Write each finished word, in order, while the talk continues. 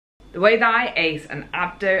The way that I ace an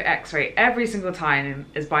abdo x-ray every single time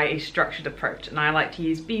is by a structured approach, and I like to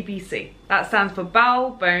use BBC. That stands for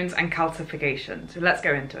bowel, bones and calcification, so let's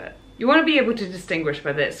go into it. You want to be able to distinguish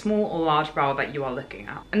whether it's small or large bowel that you are looking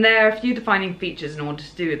at. And there are a few defining features in order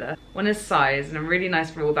to do this. One is size, and a really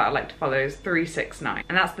nice rule that I like to follow is 369.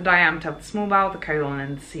 And that's the diameter of the small bowel, the colon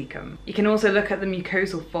and the cecum. You can also look at the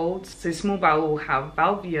mucosal folds, so small bowel will have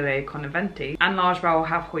valvulae conniventi and large bowel will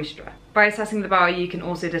have haustra. By assessing the bowel, you can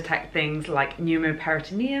also detect things like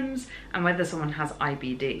pneumoperitoneums and whether someone has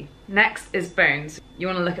IBD. Next is bones. You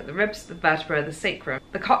want to look at the ribs, the vertebra, the sacrum,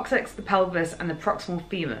 the coccyx, the pelvis and the proximal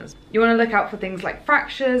femurs. You want to look out for things like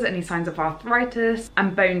fractures, any signs of arthritis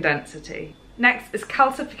and bone density. Next is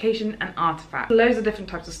calcification and artifact. Loads of different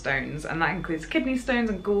types of stones, and that includes kidney stones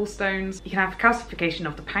and gallstones. You can have calcification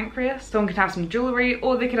of the pancreas. Someone could have some jewellery,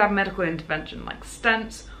 or they could have medical intervention like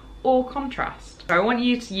stents or contrast. So I want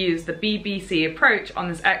you to use the BBC approach on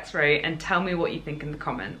this x-ray and tell me what you think in the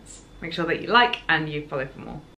comments. Make sure that you like and you follow for more.